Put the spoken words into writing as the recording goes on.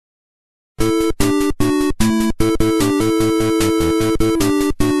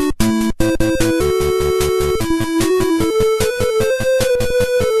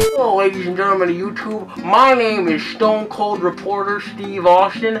YouTube. My name is Stone Cold Reporter Steve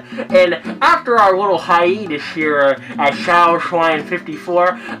Austin, and after our little hiatus here at Shadow Swine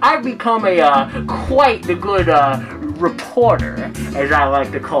 54, I've become a quite the good reporter, as I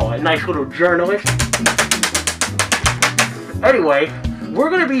like to call it. Nice little journalist. Anyway, we're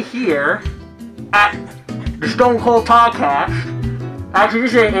gonna be here at the Stone Cold Podcast. Actually,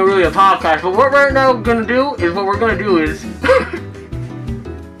 this ain't really a podcast, but what we're now gonna do is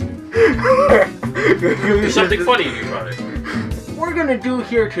There's something funny in you, brother. What we're gonna do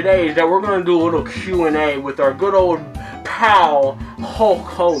here today is that we're gonna do a little Q&A with our good old pal Hulk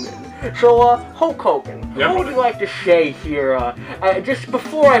Hogan. So, Hulk Hogan, what would you like to say here? Just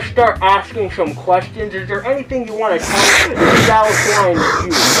before I start asking some questions, is there anything you want to tell the Southline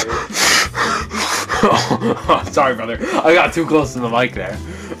viewers? Oh, sorry, brother. I got too close to the mic there.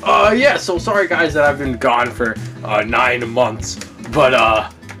 Yeah, so sorry, guys, that I've been gone for 9 months. But, I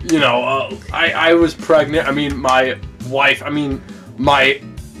was pregnant. I mean, my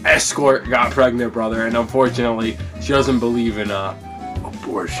escort got pregnant, brother. And unfortunately, she doesn't believe in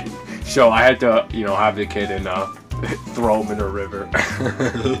abortion. So I had to, have the kid and throw him in a river.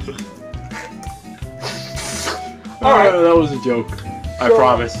 Alright, that was a joke. I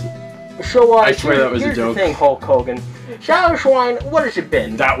promise. So, I swear that was a joke. Here's the thing, Hulk Hogan. Shadow Swine, what has it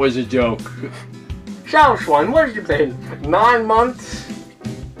been? That was a joke. Shadow Swine, what has it been? 9 months?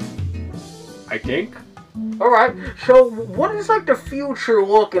 I think. Alright, so what is like the future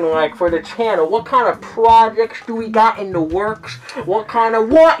looking like for the channel? What kind of projects do we got in the works? What?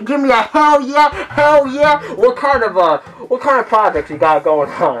 Give me a hell yeah, hell yeah! What kind of projects you got going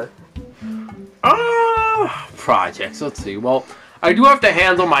on? Projects, let's see. Well, I do have to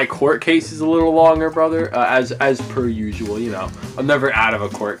handle my court cases a little longer, brother, as per usual, I'm never out of a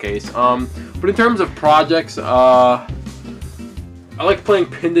court case. But in terms of projects, I like playing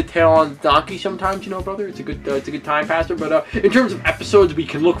pin the tail on donkey sometimes, brother. It's a good time passer. But in terms of episodes, we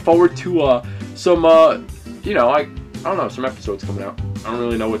can look forward to some, I don't know, some episodes coming out. I don't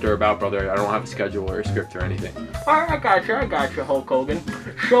really know what they're about, brother. I don't have a schedule or a script or anything. Alright, I got you, Hulk Hogan.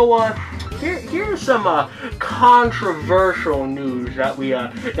 So, here's some controversial news that we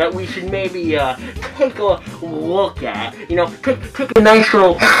should maybe take a look at. Take a nice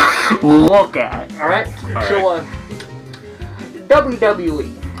little look at. All right. So, WWE,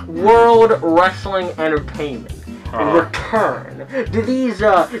 World Wrestling Entertainment, return. Do these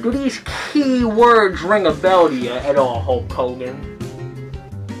key words ring a bell to you at all, Hulk Hogan?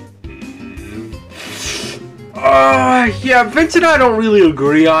 Yeah, Vince and I don't really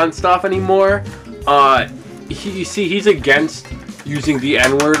agree on stuff anymore. He's against using the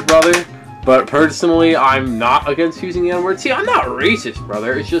N-word, brother. But personally, I'm not against using the N-word. See, I'm not racist,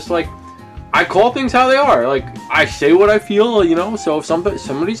 brother. It's just like, I call things how they are. Like, I say what I feel, so if somebody's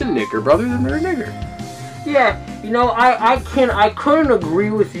a nigger, brother, then they're a nigger. Yeah, I couldn't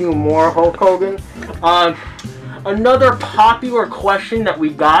agree with you more, Hulk Hogan. Another popular question that we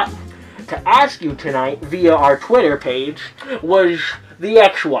got to ask you tonight via our Twitter page was the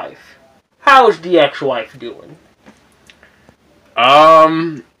ex-wife. How's the ex-wife doing?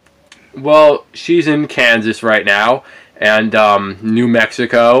 Well, she's in Kansas right now, and New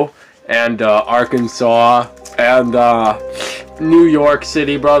Mexico, and Arkansas, and New York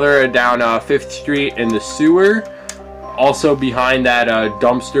City, brother, down 5th Street in the sewer. Also behind that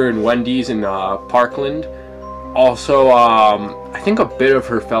dumpster in Wendy's in Parkland. Also, I think a bit of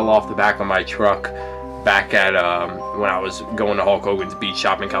her fell off the back of my truck back at when I was going to Hulk Hogan's beach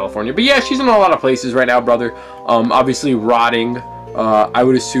shop in California. But yeah, she's in a lot of places right now, brother. Obviously rotting. I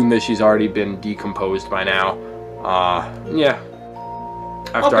would assume that she's already been decomposed by now. Yeah.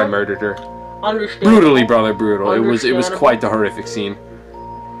 After I murdered her. Brutally, brother, brutal. It was quite the horrific scene.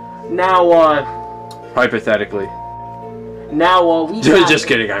 Now, hypothetically. Now, just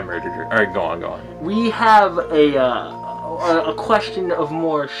kidding, I murdered her. Alright, go on. We have a question of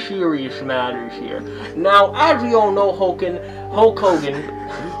more serious matters here. Now, as we all know, Hulk Hogan...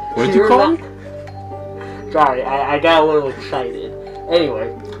 What did you call him? Sorry, I got a little excited.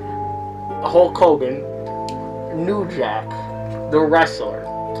 Anyway, Hulk Hogan, New Jack, the wrestler.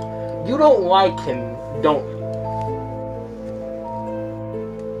 You don't like him, don't you?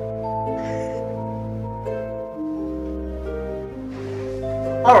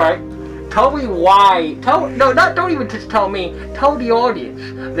 Alright, tell me why. Don't even just tell me. Tell the audience.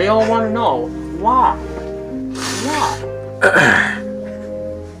 They all want to know. Why? Why?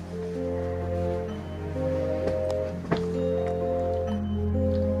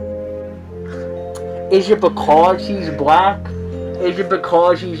 Is it because he's black? Is it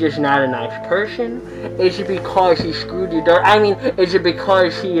because he's just not a nice person? Is it because he screwed you dirt? I mean, is it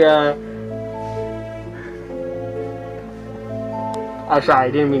because he, I'm sorry,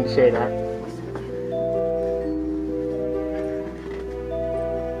 I didn't mean to say that.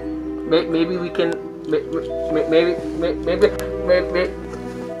 Maybe we can. Maybe